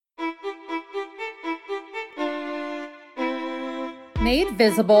Made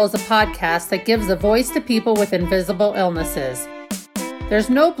Visible is a podcast that gives a voice to people with invisible illnesses. There's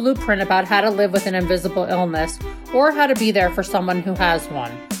no blueprint about how to live with an invisible illness or how to be there for someone who has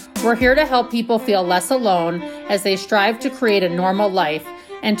one. We're here to help people feel less alone as they strive to create a normal life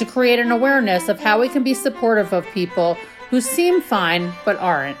and to create an awareness of how we can be supportive of people who seem fine but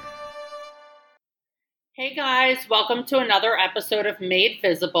aren't. Hey guys, welcome to another episode of Made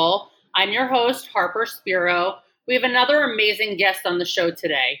Visible. I'm your host, Harper Spiro. We have another amazing guest on the show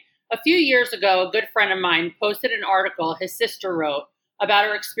today. A few years ago, a good friend of mine posted an article his sister wrote about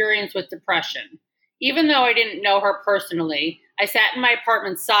her experience with depression. Even though I didn't know her personally, I sat in my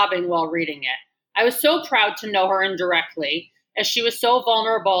apartment sobbing while reading it. I was so proud to know her indirectly, as she was so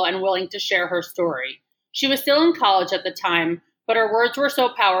vulnerable and willing to share her story. She was still in college at the time, but her words were so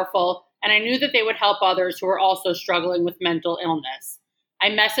powerful, and I knew that they would help others who were also struggling with mental illness.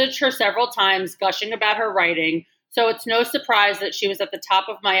 I messaged her several times, gushing about her writing, so it's no surprise that she was at the top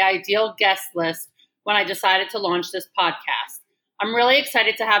of my ideal guest list when I decided to launch this podcast. I'm really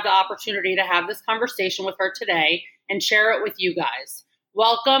excited to have the opportunity to have this conversation with her today and share it with you guys.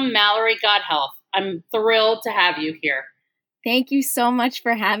 Welcome, Mallory Godhealth. I'm thrilled to have you here. Thank you so much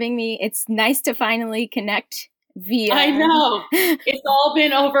for having me. It's nice to finally connect via. I know. It's all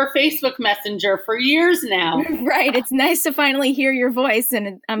been over Facebook Messenger for years now. Right. It's nice to finally hear your voice,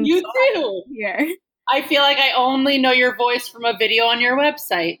 and I'm you so too. Here. I feel like I only know your voice from a video on your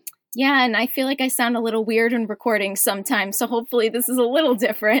website. Yeah, and I feel like I sound a little weird in recording sometimes, so hopefully this is a little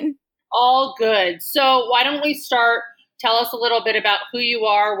different. All good. So why don't we start? Tell us a little bit about who you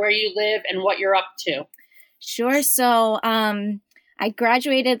are, where you live, and what you're up to. Sure. So I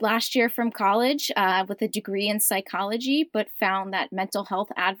graduated last year from college with a degree in psychology, but found that mental health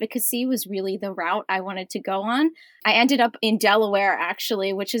advocacy was really the route I wanted to go on. I ended up in Delaware,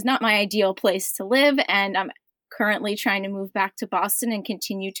 actually, which is not my ideal place to live, and I'm currently trying to move back to Boston and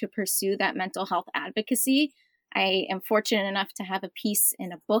continue to pursue that mental health advocacy. I am fortunate enough to have a piece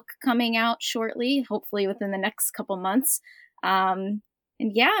in a book coming out shortly, hopefully within the next couple months. And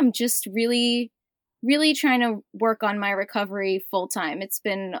yeah, I'm just really trying to work on my recovery full time. It's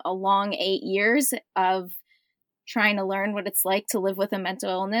been a long 8 years of trying to learn what it's like to live with a mental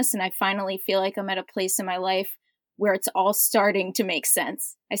illness. And I finally feel like I'm at a place in my life where it's all starting to make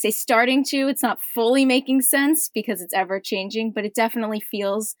sense. I say starting to, it's not fully making sense because it's ever changing, but it definitely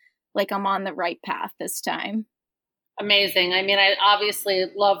feels like I'm on the right path this time. Amazing. I mean, I obviously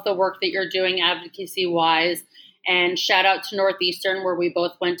love the work that you're doing advocacy wise. And shout out to Northeastern, where we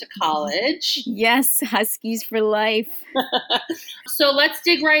both went to college. Yes, Huskies for life. So let's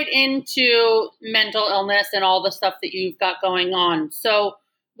dig right into mental illness and all the stuff that you've got going on. So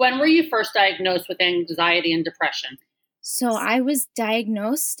when were you first diagnosed with anxiety and depression? So I was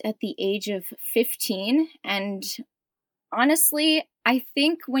diagnosed at the age of 15. And honestly, I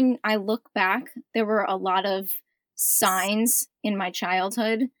think when I look back, there were a lot of signs in my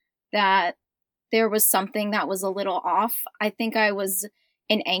childhood that there was something that was a little off. I think I was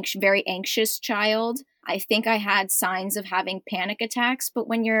an very anxious child. I think I had signs of having panic attacks, but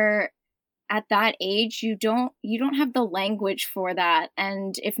when you're at that age, you don't have the language for that.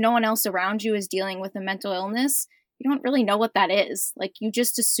 And if no one else around you is dealing with a mental illness, you don't really know what that is. Like, you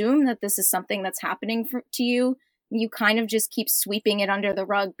just assume that this is something that's happening to you. You kind of just keep sweeping it under the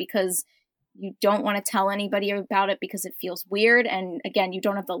rug because you don't want to tell anybody about it because it feels weird. And again, you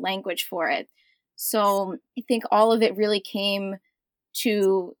don't have the language for it. So I think all of it really came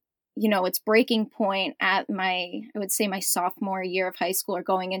to, its breaking point at I would say my sophomore year of high school, or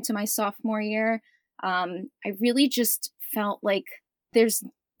going into my sophomore year. I really just felt like there's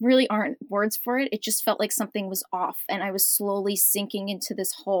really aren't words for it. It just felt like something was off, and I was slowly sinking into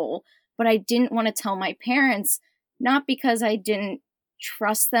this hole. But I didn't want to tell my parents, not because I didn't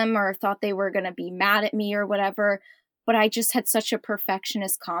trust them or thought they were going to be mad at me or whatever, but I just had such a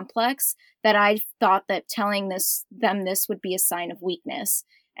perfectionist complex that I thought that telling them this would be a sign of weakness.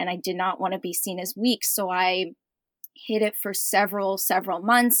 And I did not want to be seen as weak. So I hid it for several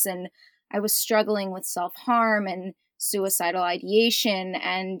months. And I was struggling with self-harm and suicidal ideation.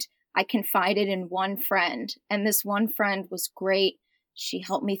 And I confided in one friend. And this one friend was great. She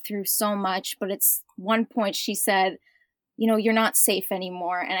helped me through so much. But at one point she said, you're not safe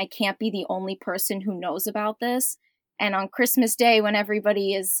anymore. And I can't be the only person who knows about this. And on Christmas Day, when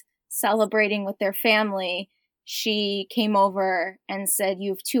everybody is celebrating with their family, she came over and said,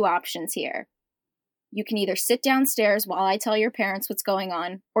 you have two options here. You can either sit downstairs while I tell your parents what's going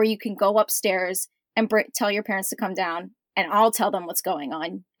on, or you can go upstairs and tell your parents to come down, and I'll tell them what's going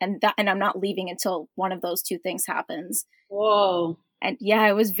on. And I'm not leaving until one of those two things happens. Whoa. And yeah,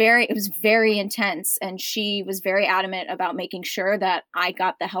 it was very intense. And she was very adamant about making sure that I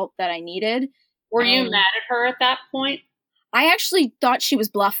got the help that I needed. Were you mad at her at that point? I actually thought she was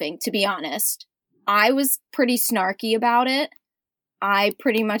bluffing, to be honest. I was pretty snarky about it. I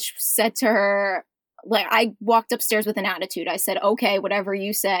pretty much said to her, like, I walked upstairs with an attitude. I said, okay, whatever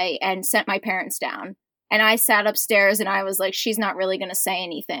you say, and sent my parents down. And I sat upstairs and I was like, she's not really going to say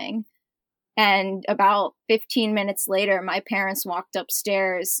anything. And about 15 minutes later, my parents walked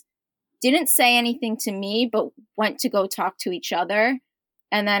upstairs, didn't say anything to me, but went to go talk to each other.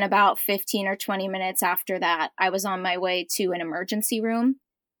 And then about 15 or 20 minutes after that, I was on my way to an emergency room.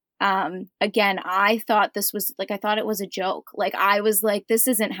 Again, I thought I thought it was a joke. Like, I was like, this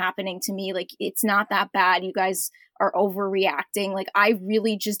isn't happening to me. Like, it's not that bad. You guys are overreacting. Like, I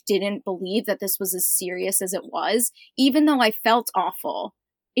really just didn't believe that this was as serious as it was, even though I felt awful.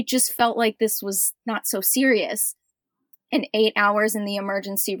 It just felt like this was not so serious. And 8 hours in the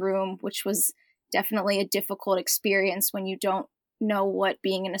emergency room, which was definitely a difficult experience when you don't know what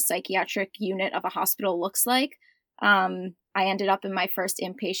being in a psychiatric unit of a hospital looks like. I ended up in my first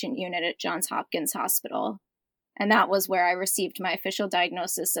inpatient unit at Johns Hopkins Hospital. And that was where I received my official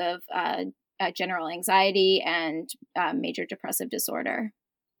diagnosis of general anxiety and major depressive disorder.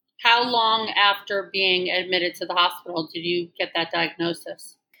 How long after being admitted to the hospital did you get that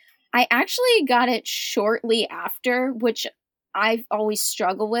diagnosis? I actually got it shortly after, which I've always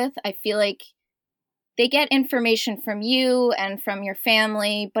struggled with. I feel like they get information from you and from your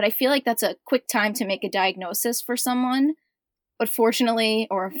family, but I feel like that's a quick time to make a diagnosis for someone. But fortunately,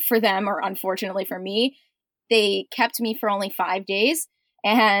 or for them, or unfortunately for me, they kept me for only 5 days.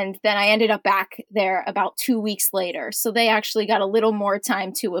 And then I ended up back there about 2 weeks later. So they actually got a little more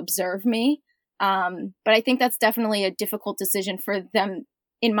time to observe me. But I think that's definitely a difficult decision for them,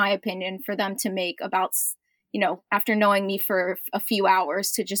 in my opinion, for them to make about, after knowing me for a few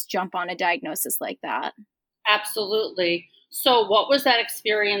hours, to just jump on a diagnosis like that. Absolutely. So what was that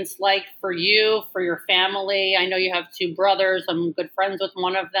experience like for you, for your family? I know you have 2 brothers. I'm good friends with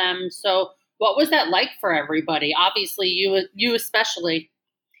one of them. So what was that like for everybody? Obviously, you especially.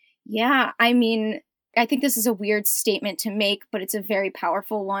 Yeah, I mean, I think this is a weird statement to make, but it's a very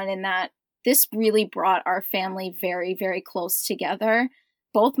powerful one in that this really brought our family very, very close together.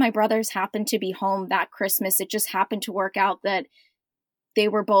 Both my brothers happened to be home that Christmas. It just happened to work out that they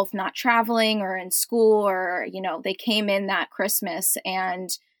were both not traveling or in school, or, they came in that Christmas, and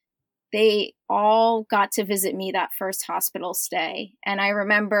they all got to visit me that first hospital stay. And I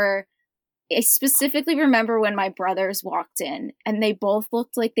specifically remember when my brothers walked in, and they both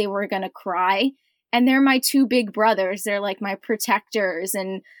looked like they were going to cry. And they're my 2 big brothers. They're like my protectors,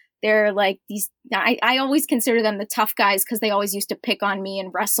 and they're like these, I always consider them the tough guys because they always used to pick on me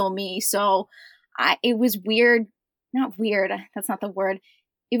and wrestle me. So it was weird. Not weird, that's not the word.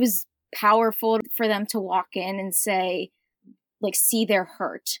 It was powerful for them to walk in and say, like, see their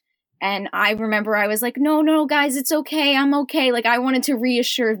hurt. And I remember I was like, no, guys, it's okay. I'm okay. Like, I wanted to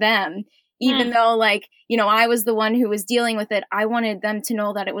reassure them, even though, like, I was the one who was dealing with it. I wanted them to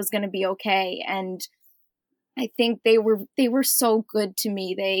know that it was going to be okay. And I think they were so good to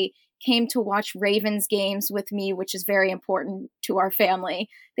me. They came to watch Ravens games with me, which is very important to our family.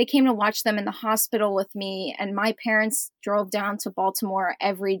 They came to watch them in the hospital with me, and my parents drove down to Baltimore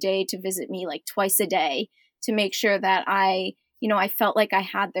every day to visit me, like twice a day, to make sure that I felt like I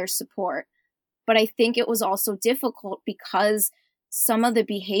had their support. But I think it was also difficult because some of the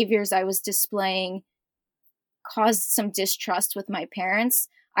behaviors I was displaying caused some distrust with my parents.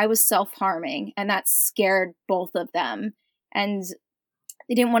 I was self-harming, and that scared both of them. And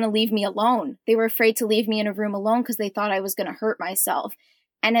they didn't want to leave me alone. They were afraid to leave me in a room alone because they thought I was going to hurt myself.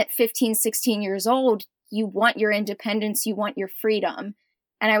 And at 15, 16 years old, you want your independence, you want your freedom.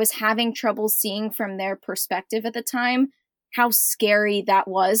 And I was having trouble seeing from their perspective at the time how scary that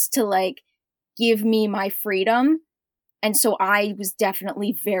was to, like, give me my freedom. And so I was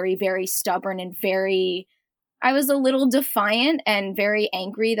definitely very, very stubborn and I was a little defiant and very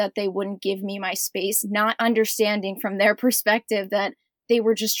angry that they wouldn't give me my space, not understanding from their perspective that they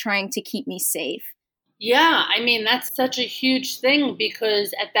were just trying to keep me safe. Yeah, I mean, that's such a huge thing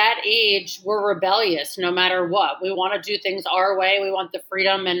because at that age, we're rebellious no matter what. We want to do things our way. We want the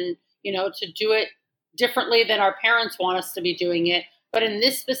freedom and, to do it differently than our parents want us to be doing it. But in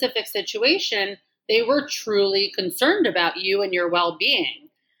this specific situation, they were truly concerned about you and your well-being.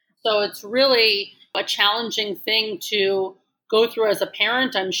 So it's really a challenging thing to go through as a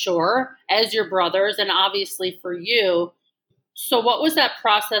parent, I'm sure, as your brothers, and obviously for you. So what was that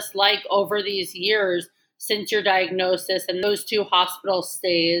process like over these years since your diagnosis and those 2 hospital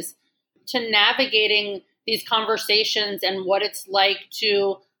stays to navigating these conversations and what it's like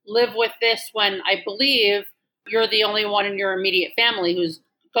to live with this when I believe you're the only one in your immediate family who's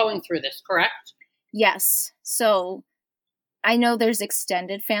going through this, correct? Yes. So I know there's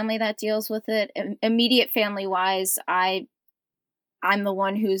extended family that deals with it. Immediate family wise, I'm the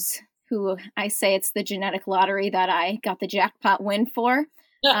one who I say it's the genetic lottery that I got the jackpot win for.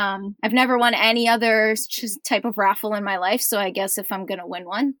 I've never won any other type of raffle in my life, so I guess if I'm gonna win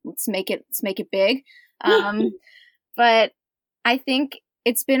one, let's make it big. But I think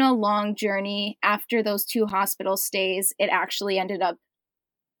it's been a long journey. After those 2 hospital stays, it actually ended up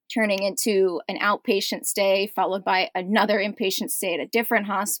turning into an outpatient stay, followed by another inpatient stay at a different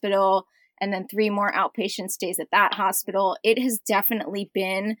hospital, and then 3 more outpatient stays at that hospital. It has definitely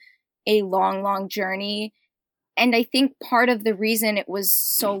been a long, long journey. And I think part of the reason it was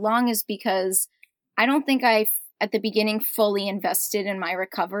so long is because I don't think I, at the beginning, fully invested in my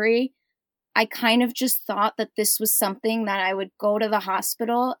recovery. I kind of just thought that this was something that I would go to the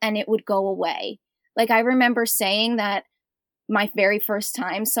hospital and it would go away. Like, I remember saying that my very first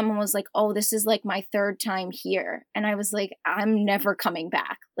time, someone was like, oh, this is like my 3rd time here. And I was like, I'm never coming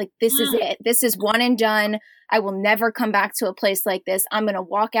back. Like, this is it. This is one and done. I will never come back to a place like this. I'm going to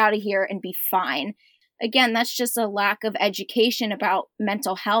walk out of here and be fine. Again, that's just a lack of education about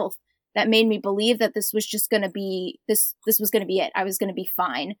mental health that made me believe that this was just going to be, this was going to be it. I was going to be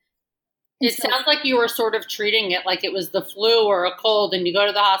fine. It sounds like you were sort of treating it like it was the flu or a cold, and you go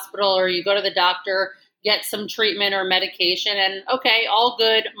to the hospital or you go to the doctor, get some treatment or medication, and okay, all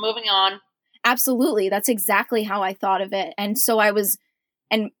good, moving on. Absolutely. That's exactly how I thought of it. And so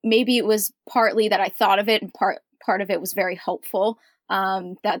and maybe it was partly that I thought of it, and part of it was very hopeful,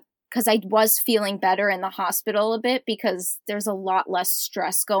 that because I was feeling better in the hospital a bit because there's a lot less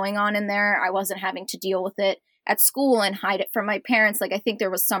stress going on in there. I wasn't having to deal with it at school and hide it from my parents. Like, I think there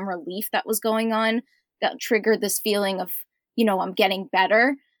was some relief that was going on that triggered this feeling of, I'm getting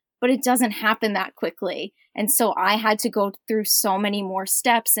better, but it doesn't happen that quickly. And so I had to go through so many more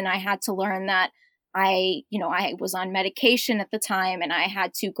steps, and I had to learn that I was on medication at the time, and I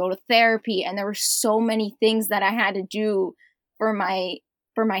had to go to therapy, and there were so many things that I had to do for my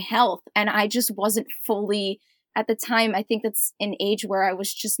health. And I just wasn't fully, at the time, I think that's an age where I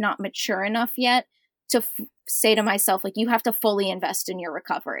was just not mature enough yet to say to myself, like, you have to fully invest in your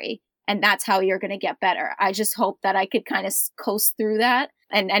recovery, and that's how you're going to get better. I just hope that I could kind of coast through that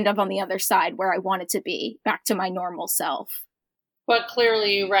and end up on the other side where I wanted to be, back to my normal self. But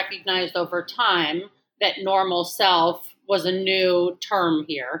clearly you recognized over time that normal self was a new term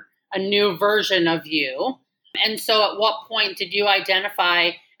here, a new version of you. And so at what point did you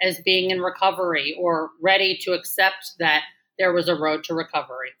identify as being in recovery or ready to accept that there was a road to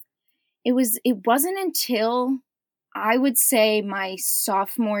recovery? It wasn't until, I would say, my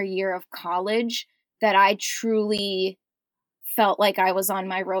sophomore year of college that I truly felt like I was on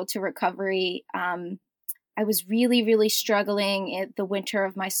my road to recovery. I was really, really struggling in the winter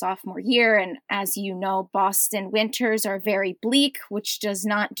of my sophomore year. And as you know, Boston winters are very bleak, which does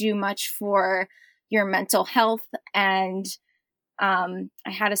not do much for your mental health. And I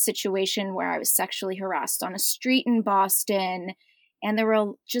had a situation where I was sexually harassed on a street in Boston, and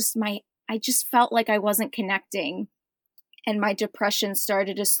I just felt like I wasn't connecting. And my depression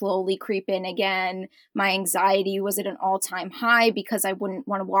started to slowly creep in again. My anxiety was at an all-time high because I wouldn't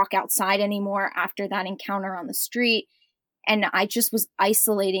want to walk outside anymore after that encounter on the street. And I just was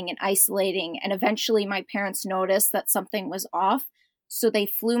isolating. And eventually my parents noticed that something was off. So they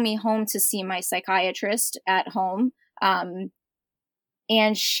flew me home to see my psychiatrist at home.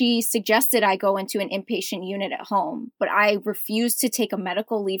 And she suggested I go into an inpatient unit at home. But I refused to take a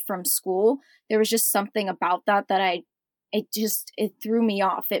medical leave from school. There was just something about that it threw me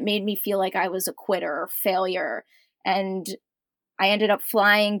off. It made me feel like I was a quitter or failure. And I ended up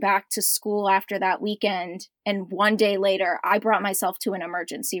flying back to school after that weekend. And one day later, I brought myself to an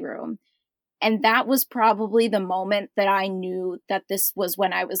emergency room. And that was probably the moment that I knew that this was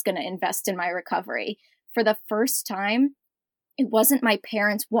when I was going to invest in my recovery. For the first time, it wasn't my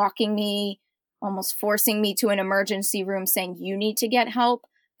parents walking me, almost forcing me to an emergency room saying, you need to get help.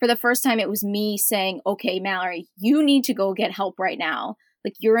 For the first time, it was me saying, okay, Mallory, you need to go get help right now.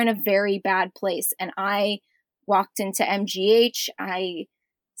 Like, you're in a very bad place. And I walked into MGH. I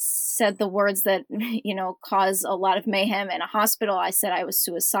said the words that, cause a lot of mayhem in a hospital. I said I was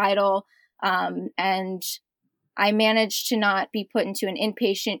suicidal. And I managed to not be put into an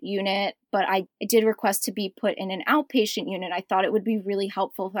inpatient unit, but I did request to be put in an outpatient unit. I thought it would be really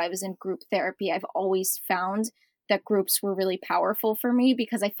helpful if I was in group therapy. I've always found that groups were really powerful for me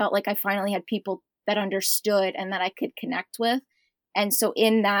because I felt like I finally had people that understood and that I could connect with. And so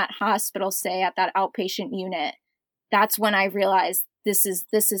in that hospital stay at that outpatient unit, that's when I realized this is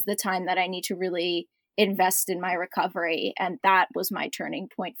the time that I need to really invest in my recovery. And that was my turning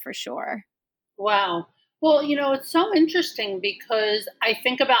point for sure. Wow. Well, it's so interesting because I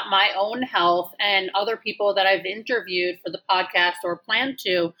think about my own health and other people that I've interviewed for the podcast or plan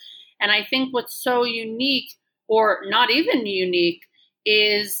to. And I think what's so unique, or not even unique,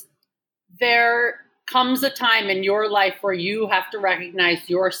 is there comes a time in your life where you have to recognize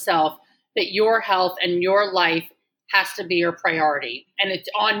yourself, that your health and your life has to be your priority. And it's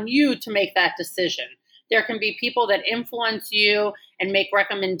on you to make that decision. There can be people that influence you and make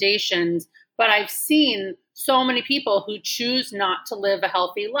recommendations, but I've seen so many people who choose not to live a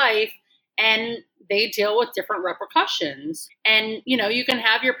healthy life, and they deal with different repercussions. And, you can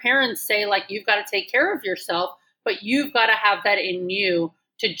have your parents say, like, you've got to take care of yourself, but you've got to have that in you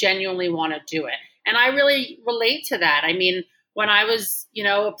to genuinely want to do it. And I really relate to that. I mean, when I was, a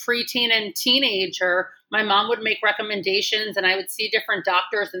preteen and teenager, my mom would make recommendations and I would see different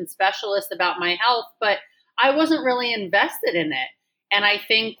doctors and specialists about my health, but I wasn't really invested in it. And I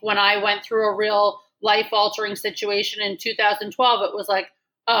think when I went through a real life-altering situation in 2012, it was like,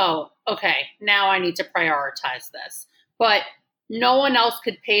 oh, okay, now I need to prioritize this. But no one else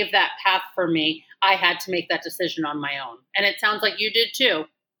could pave that path for me. I had to make that decision on my own. And it sounds like you did too.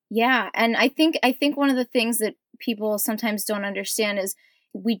 Yeah. And I think one of the things that people sometimes don't understand is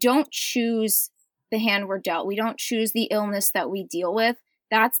we don't choose the hand we're dealt. We don't choose the illness that we deal with.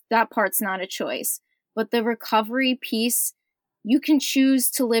 That part's not a choice. But the recovery piece, you can choose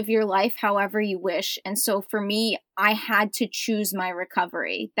to live your life however you wish. And so for me, I had to choose my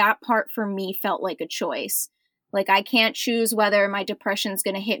recovery. That part for me felt like a choice. Like, I can't choose whether my depression's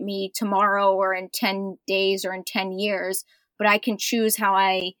going to hit me tomorrow or in 10 days or in 10 years, but I can choose how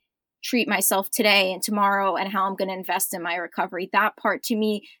I treat myself today and tomorrow and how I'm going to invest in my recovery. That part to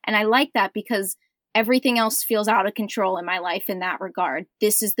me, and I like that because everything else feels out of control in my life in that regard.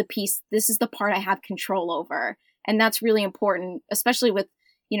 This is the piece, this is the part I have control over. And that's really important, especially with,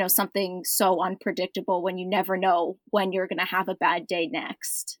 something so unpredictable when you never know when you're going to have a bad day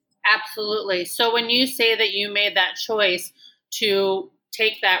next. Absolutely. So when you say that you made that choice to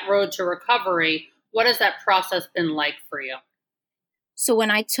take that road to recovery, what has that process been like for you? So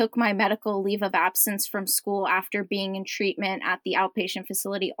when I took my medical leave of absence from school after being in treatment at the outpatient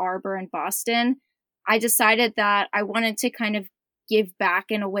facility Arbor in Boston, I decided that I wanted to kind of give back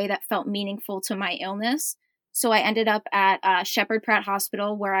in a way that felt meaningful to my illness. So I ended up at Sheppard Pratt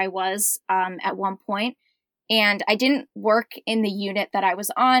Hospital, where I was at one point. And I didn't work in the unit that I was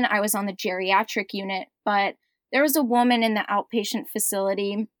on. I was on the geriatric unit, but there was a woman in the outpatient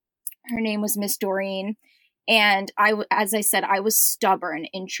facility. Her name was Miss Doreen. And as I said, I was stubborn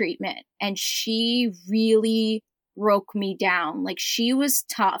in treatment, and she really broke me down. Like, she was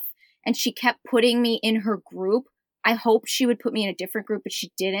tough, and she kept putting me in her group. I hoped she would put me in a different group, but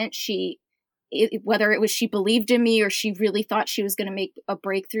she didn't. Whether it was she believed in me or she really thought she was going to make a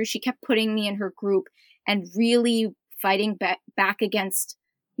breakthrough, she kept putting me in her group and really fighting back against,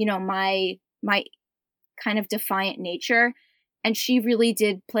 my kind of defiant nature. And she really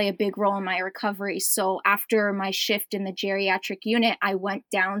did play a big role in my recovery. So after my shift in the geriatric unit, I went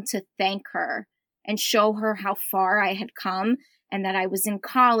down to thank her and show her how far I had come, and that I was in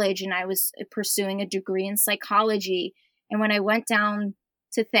college and I was pursuing a degree in psychology. And when I went down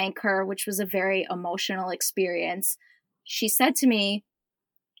to thank her, which was a very emotional experience, she said to me,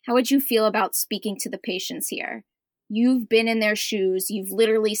 "How would you feel about speaking to the patients here? You've been in their shoes. You've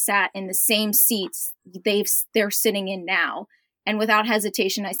literally sat in the same seats they're sitting in now." And without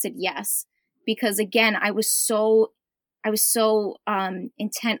hesitation, I said yes, because again, I was so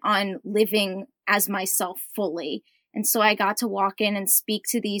intent on living as myself fully. And so I got to walk in and speak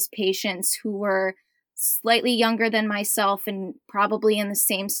to these patients who were slightly younger than myself and probably in the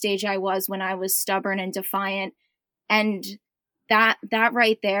same stage I was when I was stubborn and defiant. And that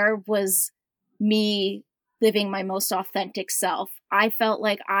right there was me living my most authentic self. I felt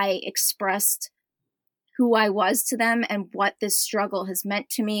like I expressed who I was to them and what this struggle has meant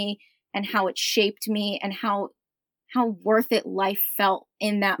to me and how it shaped me and how worth it life felt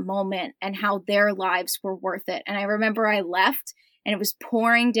in that moment and how their lives were worth it. And I remember I left and it was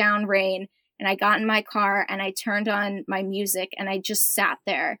pouring down rain, and I got in my car and I turned on my music and I just sat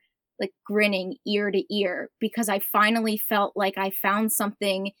there like grinning ear to ear, because I finally felt like I found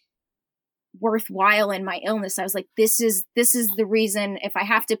something worthwhile in my illness. I was like, this is the reason. If I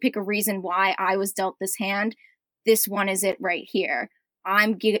have to pick a reason why I was dealt this hand, this one is it right here.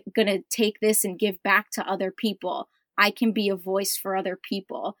 I'm gonna take this and give back to other people. I can be a voice for other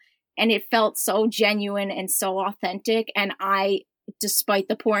people. And it felt so genuine and so authentic. And I despite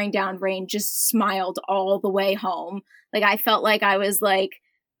the pouring down rain, just smiled all the way home. Like I felt like I was like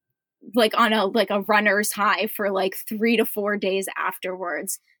on a runner's high for like 3 to 4 days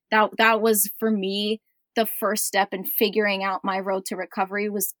afterwards. That was for me the first step in figuring out my road to recovery,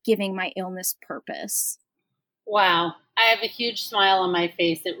 was giving my illness purpose. Wow. I have a huge smile on my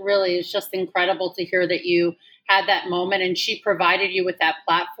face. It really is just incredible to hear that you had that moment and she provided you with that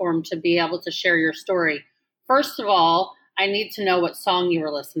platform to be able to share your story. First of all, I need to know what song you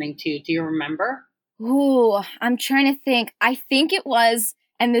were listening to. Do you remember? Ooh, I'm trying to think. I think it was,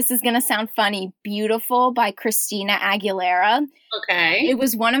 and this is going to sound funny, Beautiful by Christina Aguilera. Okay. It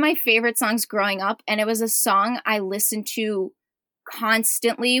was one of my favorite songs growing up, and it was a song I listened to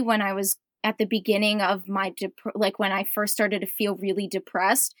constantly when I was at the beginning of my, like when I first started to feel really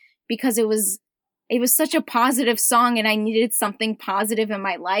depressed, because it was such a positive song and I needed something positive in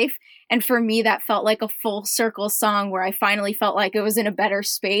my life. And for me, that felt like a full circle song where I finally felt like it was in a better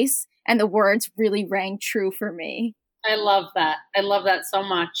space and the words really rang true for me. I love that. I love that so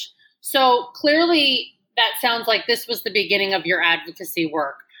much. So clearly that sounds like this was the beginning of your advocacy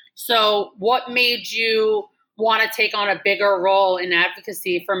work. So what made you want to take on a bigger role in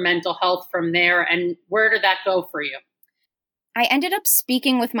advocacy for mental health from there, and where did that go for you? I ended up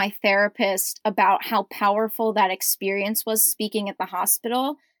speaking with my therapist about how powerful that experience was, speaking at the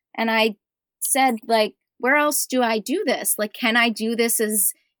hospital. And I said, like, where else do I do this? Like, can I do this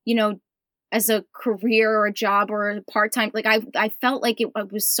as, as a career or a job or a part-time? Like, I felt like I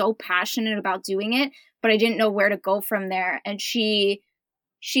was so passionate about doing it, but I didn't know where to go from there. And she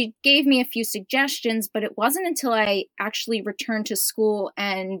gave me a few suggestions, but it wasn't until I actually returned to school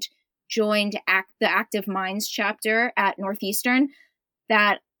and joined the Active Minds chapter at Northeastern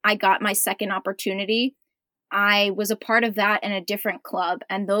that I got my second opportunity. I was a part of that in a different club,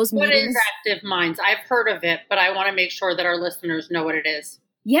 and those meetings. What is Active Minds? I've heard of it, but I want to make sure that our listeners know what it is.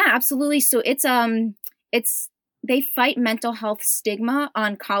 Yeah, absolutely. So it's they fight mental health stigma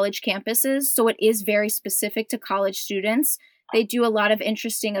on college campuses. So it is very specific to college students. They do a lot of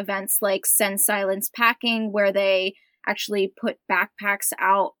interesting events like Send Silence Packing, where they actually put backpacks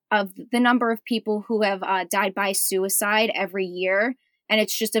out of the number of people who have died by suicide every year. And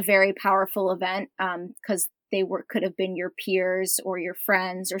it's just a very powerful event because they could have been your peers or your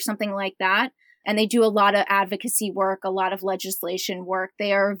friends or something like that. And they do a lot of advocacy work, a lot of legislation work.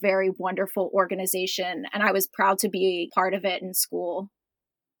 They are a very wonderful organization, and I was proud to be part of it in school.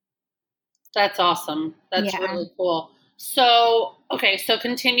 That's awesome. That's really cool. So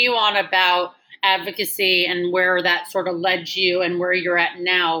continue on about advocacy and where that sort of led you and where you're at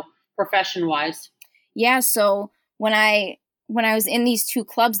now profession-wise. Yeah, so when I was in these two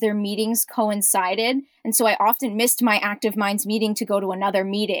clubs, their meetings coincided. And so I often missed my Active Minds meeting to go to another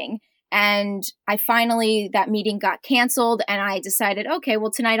meeting. And that meeting got canceled, and I decided, okay, well,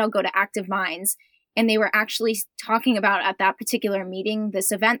 tonight I'll go to Active Minds. And they were actually talking about, at that particular meeting,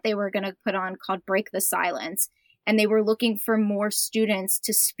 this event they were going to put on called Break the Silence. And they were looking for more students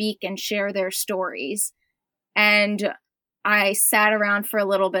to speak and share their stories. And I sat around for a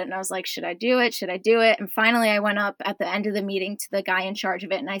little bit and I was like, should I do it? Should I do it? And finally I went up at the end of the meeting to the guy in charge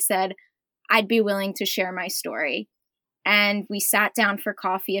of it. And I said, I'd be willing to share my story. And we sat down for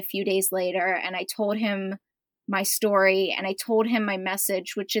coffee a few days later, and I told him my story and I told him my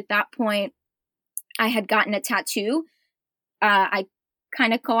message, which at that point I had gotten a tattoo. I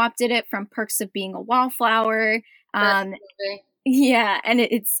kind of co-opted it from Perks of Being a Wallflower. Yeah. And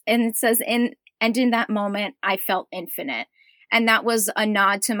it says, in that moment, I felt infinite. And that was a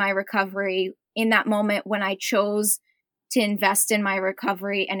nod to my recovery in that moment when I chose to invest in my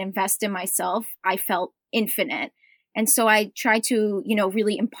recovery and invest in myself. I felt infinite. And so I tried to,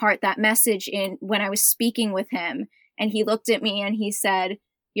 really impart that message in when I was speaking with him. And he looked at me and he said,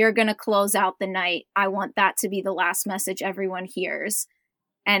 you're going to close out the night. I want that to be the last message everyone hears.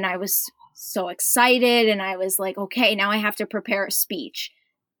 And I was so excited. And I was like, okay, now I have to prepare a speech.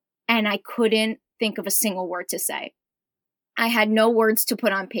 And I couldn't think of a single word to say. I had no words to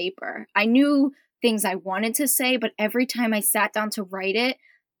put on paper. I knew things I wanted to say, but every time I sat down to write it,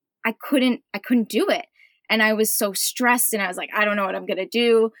 I couldn't do it. And I was so stressed, and I was like, I don't know what I'm going to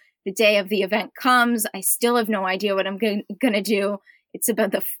do. The day of the event comes. I still have no idea what I'm going to do. It's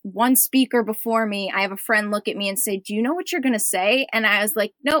about the one speaker before me. I have a friend look at me and say, do you know what you're going to say? And I was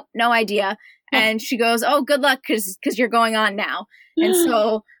like, nope, no idea. And she goes, oh, good luck, because you're going on now. And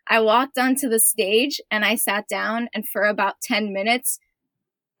so I walked onto the stage and I sat down, and for about 10 minutes,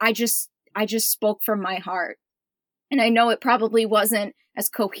 I just spoke from my heart. And I know it probably wasn't as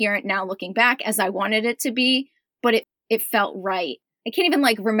coherent now looking back as I wanted it to be, but it felt right. I can't even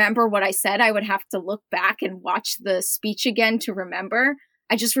like remember what I said. I would have to look back and watch the speech again to remember.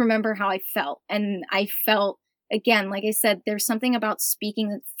 I just remember how I felt. And I felt, again, like I said, there's something about speaking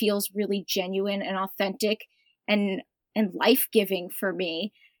that feels really genuine and authentic and life-giving for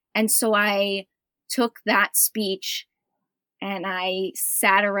me. And so I took that speech and I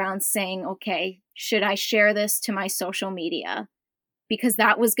sat around saying, okay, should I share this to my social media? Because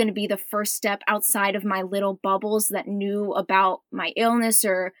that was going to be the first step outside of my little bubbles that knew about my illness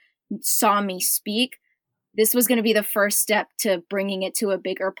or saw me speak. This was going to be the first step to bringing it to a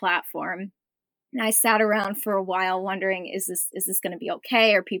bigger platform. And I sat around for a while wondering, is this going to be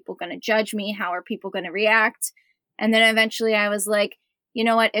okay? Are people going to judge me? How are people going to react? And then eventually I was like, you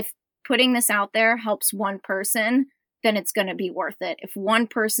know what? If putting this out there helps one person, then it's going to be worth it. If one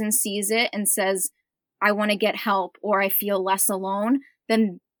person sees it and says, I want to get help or I feel less alone,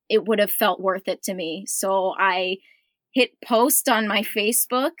 then it would have felt worth it to me. So I hit post on my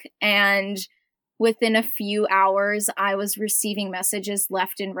Facebook, and within a few hours, I was receiving messages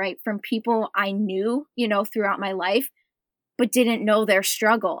left and right from people I knew, throughout my life, but didn't know their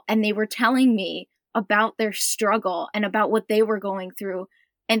struggle. And they were telling me about their struggle and about what they were going through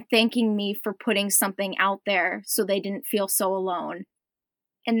and thanking me for putting something out there so they didn't feel so alone.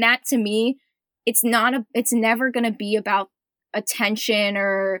 And that to me, it's never going to be about attention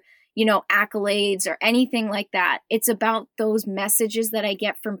or, accolades or anything like that. It's about those messages that I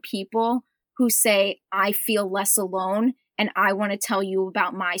get from people who say, I feel less alone and I want to tell you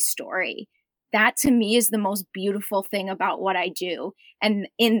about my story. That to me is the most beautiful thing about what I do. And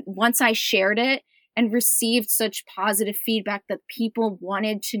once I shared it and received such positive feedback that people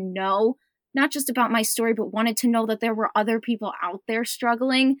wanted to know, not just about my story, but wanted to know that there were other people out there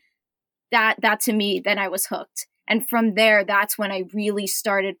struggling, that to me, then I was hooked. And from there, that's when I really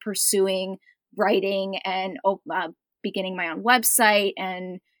started pursuing writing and beginning my own website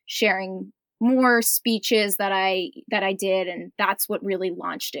and sharing more speeches that I did. And that's what really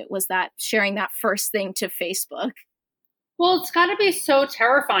launched it, was that sharing that first thing to Facebook. Well, it's got to be so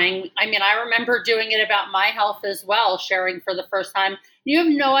terrifying. I mean, I remember doing it about my health as well, sharing for the first time. You have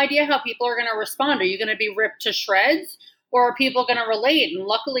no idea how people are going to respond. Are you going to be ripped to shreds, or are people going to relate? And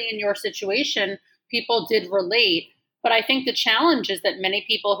luckily in your situation, people did relate. But I think the challenge is that many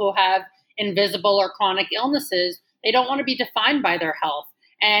people who have invisible or chronic illnesses, they don't want to be defined by their health.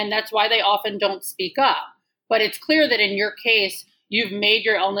 And that's why they often don't speak up. But it's clear that in your case, you've made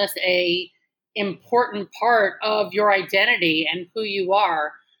your illness a important part of your identity and who you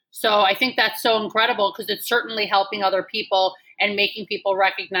are. So I think that's so incredible, because it's certainly helping other people and making people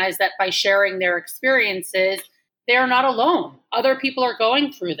recognize that by sharing their experiences, they are not alone. Other people are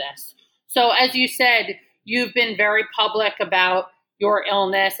going through this. So as you said, you've been very public about your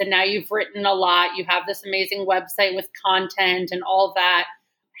illness, and now you've written a lot. You have this amazing website with content and all that.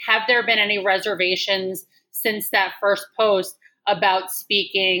 Have there been any reservations since that first post about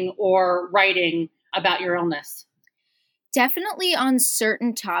speaking or writing about your illness? Definitely on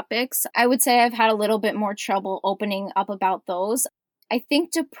certain topics. I would say I've had a little bit more trouble opening up about those. I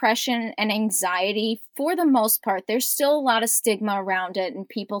think depression and anxiety, for the most part, there's still a lot of stigma around it, and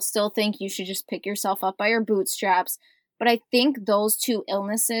people still think you should just pick yourself up by your bootstraps. But I think those two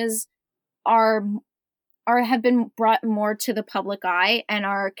illnesses have been brought more to the public eye and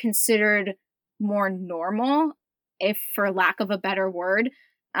are considered more normal, if for lack of a better word.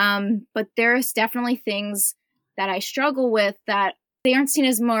 But there's definitely things that I struggle with that they aren't seen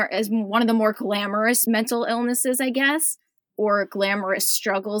as one of the more glamorous mental illnesses, I guess, or glamorous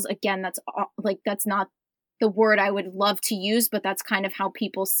struggles. Again, that's not the word I would love to use, but that's kind of how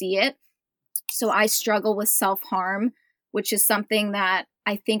people see it. So I struggle with self-harm, which is something that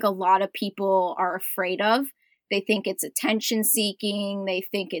I think a lot of people are afraid of. They think it's attention seeking. They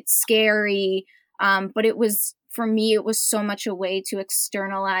think it's scary. But for me, it was so much a way to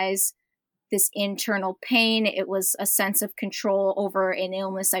externalize this internal pain. It was a sense of control over an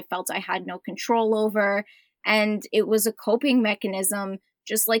illness I felt I had no control over. And it was a coping mechanism,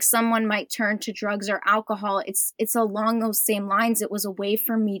 just like someone might turn to drugs or alcohol. It's along those same lines. It was a way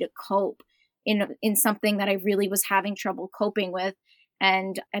for me to cope in something that I really was having trouble coping with.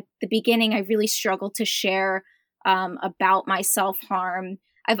 And at the beginning, I really struggled to share about my self-harm.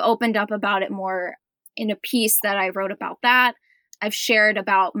 I've opened up about it more in a piece that I wrote about that. I've shared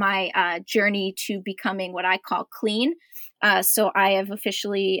about my journey to becoming what I call clean. So I have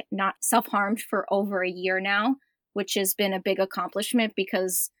officially not self-harmed for over a year now, which has been a big accomplishment,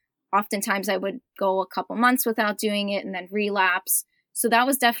 because oftentimes I would go a couple months without doing it and then relapse. So that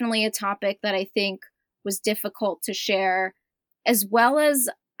was definitely a topic that I think was difficult to share, as well as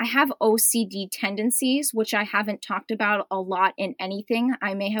I have OCD tendencies, which I haven't talked about a lot in anything.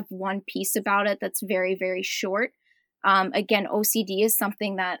 I may have one piece about it that's very, very short. Again, OCD is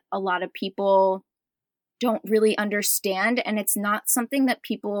something that a lot of people don't really understand, and it's not something that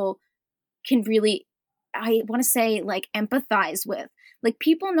people can really, I want to say, like, empathize with. Like,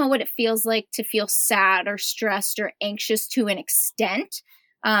 people know what it feels like to feel sad or stressed or anxious to an extent.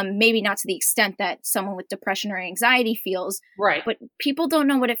 Maybe not to the extent that someone with depression or anxiety feels. Right. But people don't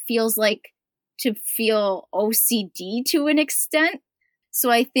know what it feels like to feel OCD to an extent.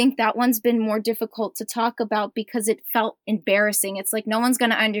 So I think that one's been more difficult to talk about because it felt embarrassing. It's like no one's going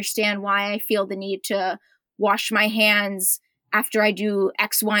to understand why I feel the need to wash my hands after I do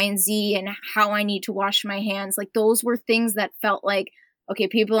X, Y, and Z and how I need to wash my hands. Like, those were things that felt like, okay,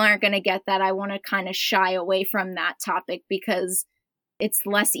 people aren't going to get that. I want to kind of shy away from that topic because it's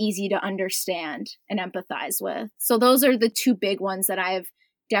less easy to understand and empathize with. So those are the two big ones that I've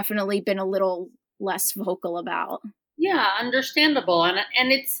definitely been a little less vocal about. Yeah, understandable. And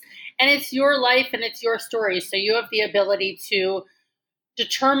it's your life and it's your story. So you have the ability to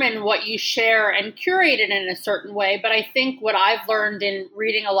determine what you share and curate it in a certain way. But I think what I've learned in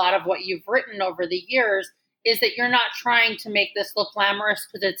reading a lot of what you've written over the years is that you're not trying to make this look glamorous,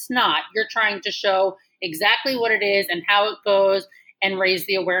 because it's not. You're trying to show exactly what it is and how it goes and raise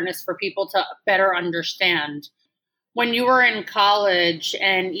the awareness for people to better understand. When you were in college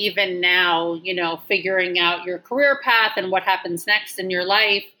and even now, figuring out your career path and what happens next in your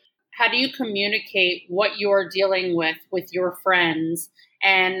life, how do you communicate what you're dealing with your friends?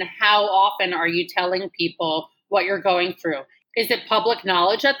 And how often are you telling people what you're going through? Is it public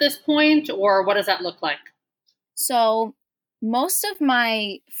knowledge at this point, or what does that look like? So most of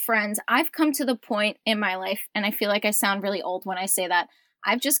my friends, I've come to the point in my life, and I feel like I sound really old when I say that,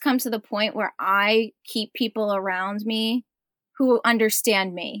 I've just come to the point where I keep people around me who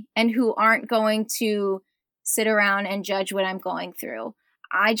understand me and who aren't going to sit around and judge what I'm going through.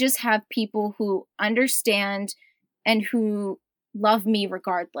 I just have people who understand and who love me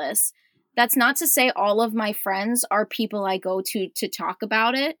regardless. That's not to say all of my friends are people I go to talk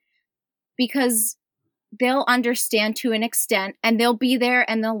about it, because they'll understand to an extent and they'll be there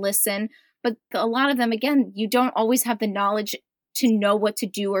and they'll listen. But a lot of them, again, you don't always have the knowledge to know what to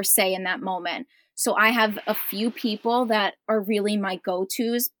do or say in that moment. So I have a few people that are really my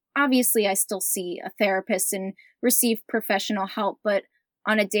go-tos. Obviously, I still see a therapist and receive professional help, but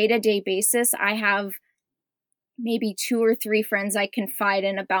on a day-to-day basis, I have maybe 2 or 3 friends I confide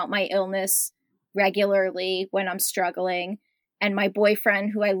in about my illness regularly when I'm struggling. And my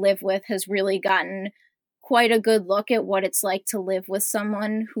boyfriend, who I live with, has really gotten quite a good look at what it's like to live with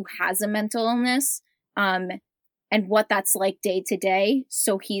someone who has a mental illness, and what that's like day to day.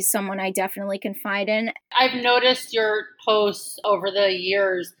 So he's someone I definitely confide in. I've noticed your posts over the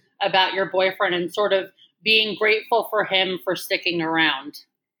years about your boyfriend and sort of being grateful for him for sticking around.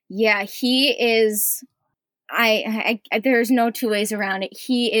 Yeah, he is. There's no two ways around it.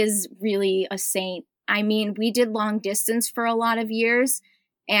 He is really a saint. I mean, we did long distance for a lot of years,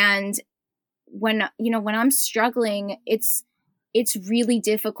 and when I'm struggling, it's really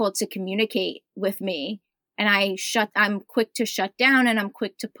difficult to communicate with me. And I'm quick to shut down and I'm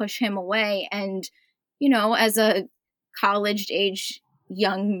quick to push him away. And, as a college age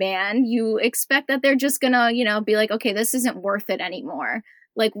young man, you expect that they're just gonna, be like, okay, this isn't worth it anymore.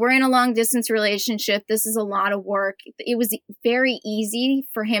 Like, we're in a long distance relationship. This is a lot of work. It was very easy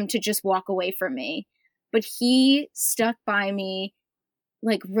for him to just walk away from me, but he stuck by me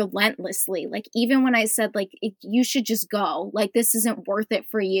like relentlessly. Like, even when I said, like, you should just go, like, this isn't worth it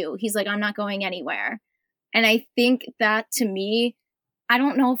for you, he's like, I'm not going anywhere. And I think that, to me, I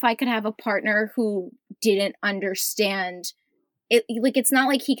don't know if I could have a partner who didn't understand it. Like, it's not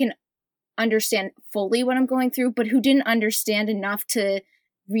like he can understand fully what I'm going through, but who didn't understand enough to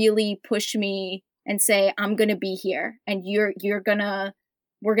really push me and say, I'm going to be here and we're going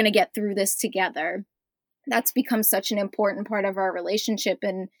to get through this together. That's become such an important part of our relationship.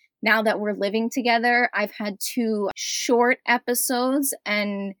 And now that we're living together, I've had 2 short episodes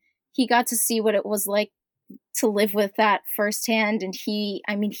and he got to see what it was like to live with that firsthand. And he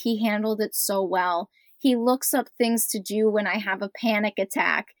handled it so well. He looks up things to do when I have a panic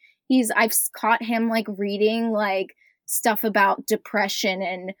attack. I've caught him like reading like stuff about depression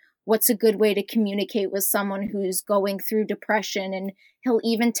and what's a good way to communicate with someone who's going through depression. And he'll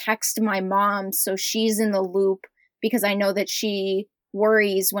even text my mom so she's in the loop, because I know that she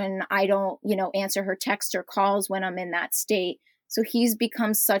worries when I don't, answer her text or calls when I'm in that state. So he's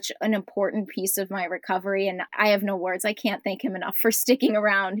become such an important piece of my recovery, and I have no words. I can't thank him enough for sticking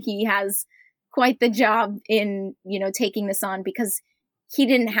around. He has quite the job in, taking this on, because he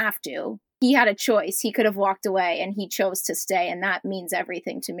didn't have to. He had a choice. He could have walked away and he chose to stay. And that means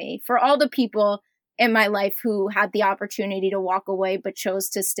everything to me. For all the people in my life who had the opportunity to walk away but chose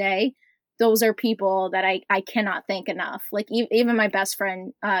to stay, those are people that I cannot thank enough. Like even my best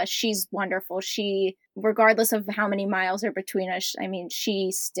friend, she's wonderful. She, regardless of how many miles are between us, I mean,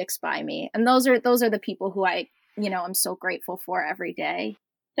 she sticks by me. And those are the people who I'm so grateful for every day.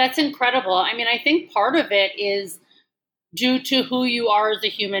 That's incredible. I mean, I think part of it is due to who you are as a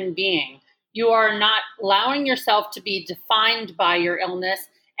human being. You are not allowing yourself to be defined by your illness,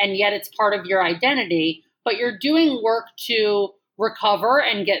 and yet it's part of your identity, but you're doing work to recover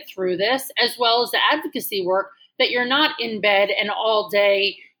and get through this, as well as the advocacy work, that you're not in bed and all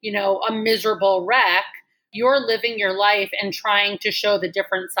day, a miserable wreck. You're living your life and trying to show the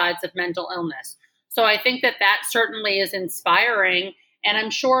different sides of mental illness. So I think that certainly is inspiring, and I'm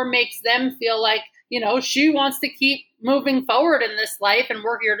sure makes them feel like, she wants to keep moving forward in this life, and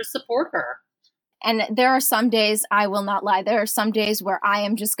we're here to support her. And there are some days, I will not lie, there are some days where I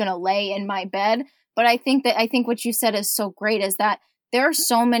am just going to lay in my bed. But I think what you said is so great, is that there are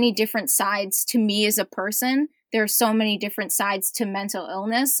so many different sides to me as a person. There are so many different sides to mental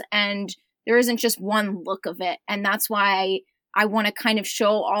illness, and there isn't just one look of it. And that's why I want to kind of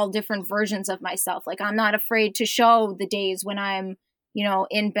show all different versions of myself. Like, I'm not afraid to show the days when I'm,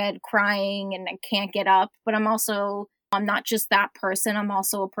 in bed crying and I can't get up, but I'm not just that person. I'm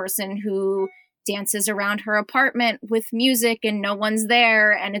also a person who dances around her apartment with music and no one's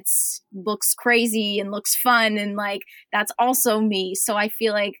there and looks crazy and looks fun, and like that's also me. So I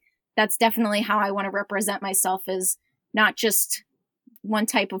feel like that's definitely how I want to represent myself, as not just one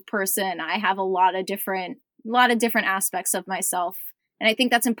type of person. I have a lot of different aspects of myself, and I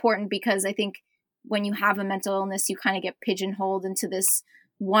think that's important, because I think when you have a mental illness, you kind of get pigeonholed into this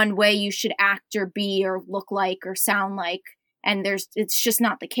one way you should act or be or look like or sound like. And it's just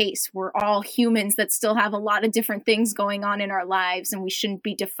not the case. We're all humans that still have a lot of different things going on in our lives, and we shouldn't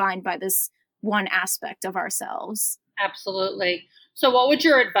be defined by this one aspect of ourselves. Absolutely. So what would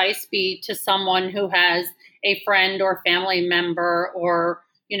your advice be to someone who has a friend or family member or,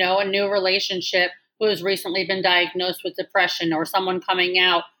 a new relationship who has recently been diagnosed with depression, or someone coming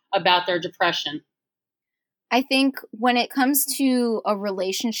out about their depression? I think when it comes to a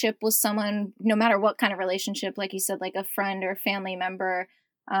relationship with someone, no matter what kind of relationship, like you said, like a friend or a family member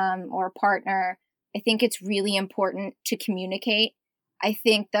or a partner, I think it's really important to communicate. I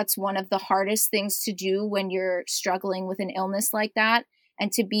think that's one of the hardest things to do when you're struggling with an illness like that, and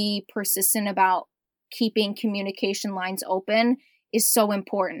to be persistent about keeping communication lines open is so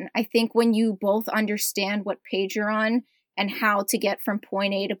important. I think when you both understand what page you're on and how to get from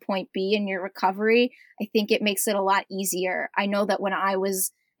point A to point B in your recovery, I think it makes it a lot easier. I know that when I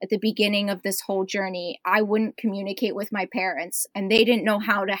was at the beginning of this whole journey, I wouldn't communicate with my parents, and they didn't know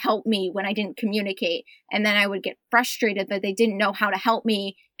how to help me when I didn't communicate. And then I would get frustrated that they didn't know how to help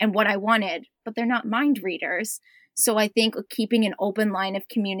me and what I wanted, but they're not mind readers. So I think keeping an open line of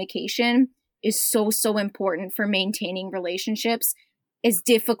communication is so, so important for maintaining relationships, as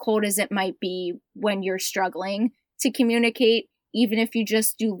difficult as it might be when you're struggling to communicate. Even if you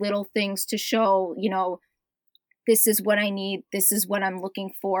just do little things to show, this is what I need, this is what I'm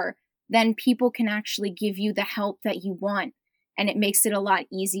looking for, then people can actually give you the help that you want, and it makes it a lot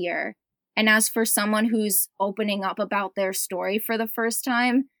easier. And as for someone who's opening up about their story for the first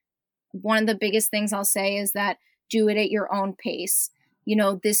time, one of the biggest things I'll say is that do it at your own pace.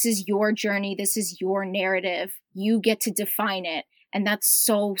 This is your journey, this is your narrative. You get to define it, and that's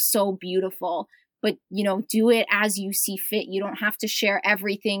so, so beautiful. But, do it as you see fit. You don't have to share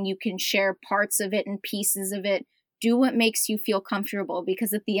everything. You can share parts of it and pieces of it. Do what makes you feel comfortable,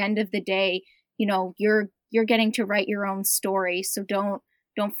 because at the end of the day, you're getting to write your own story. So don't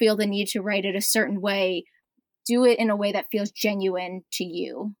feel the need to write it a certain way. Do it in a way that feels genuine to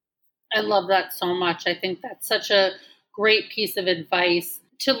you. I love that so much. I think that's such a great piece of advice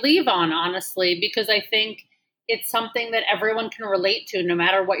to leave on, honestly, because I think it's something that everyone can relate to, no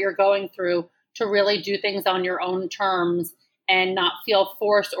matter what you're going through, to really do things on your own terms and not feel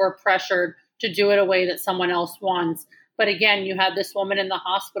forced or pressured to do it a way that someone else wants. But again, you had this woman in the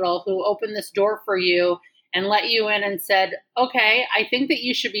hospital who opened this door for you and let you in and said, okay, I think that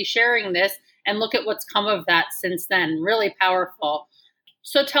you should be sharing this, and look at what's come of that since then. Really powerful.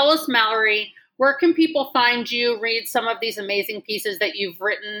 So tell us, Mallory, where can people find you, read some of these amazing pieces that you've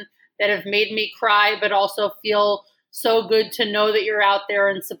written that have made me cry, but also feel so good to know that you're out there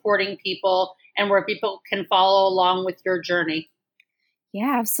and supporting people, and where people can follow along with your journey?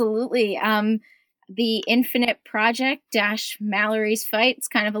 Yeah, absolutely. The Infinite Project Mallory's Fight. It's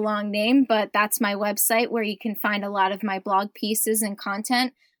kind of a long name, but that's my website where you can find a lot of my blog pieces and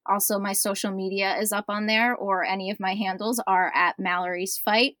content. Also, my social media is up on there, or any of my handles are at Mallory's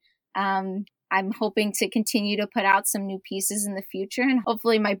Fight. I'm hoping to continue to put out some new pieces in the future, and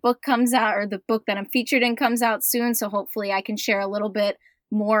hopefully my book comes out, or the book that I'm featured in comes out soon. So hopefully I can share a little bit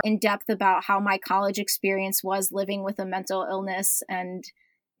more in depth about how my college experience was living with a mental illness. And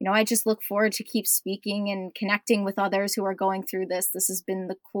I just look forward to keep speaking and connecting with others who are going through this. This has been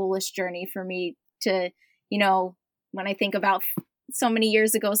the coolest journey for me to, when I think about so many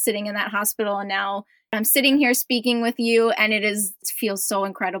years ago sitting in that hospital, and now I'm sitting here speaking with you, and it feels so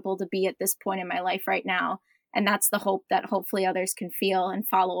incredible to be at this point in my life right now. And that's the hope that hopefully others can feel and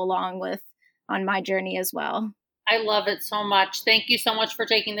follow along with on my journey as well. I love it so much. Thank you so much for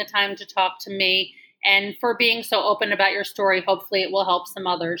taking the time to talk to me and for being so open about your story. Hopefully it will help some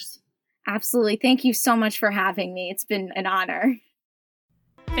others. Absolutely. Thank you so much for having me. It's been an honor.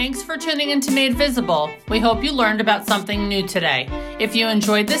 Thanks for tuning into Made Visible. We hope you learned about something new today. If you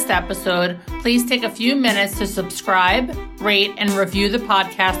enjoyed this episode, please take a few minutes to subscribe, rate, and review the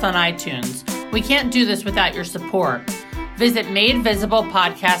podcast on iTunes. We can't do this without your support. Visit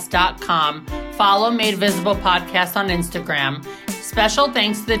MadeVisiblePodcast.com. Follow Made Visible Podcast on Instagram. Special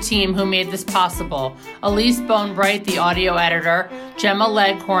thanks to the team who made this possible. Elise Bonebright, the audio editor, Gemma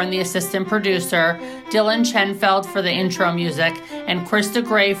Leghorn, the assistant producer, Dylan Chenfeld for the intro music, and Krista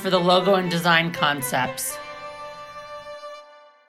Gray for the logo and design concepts.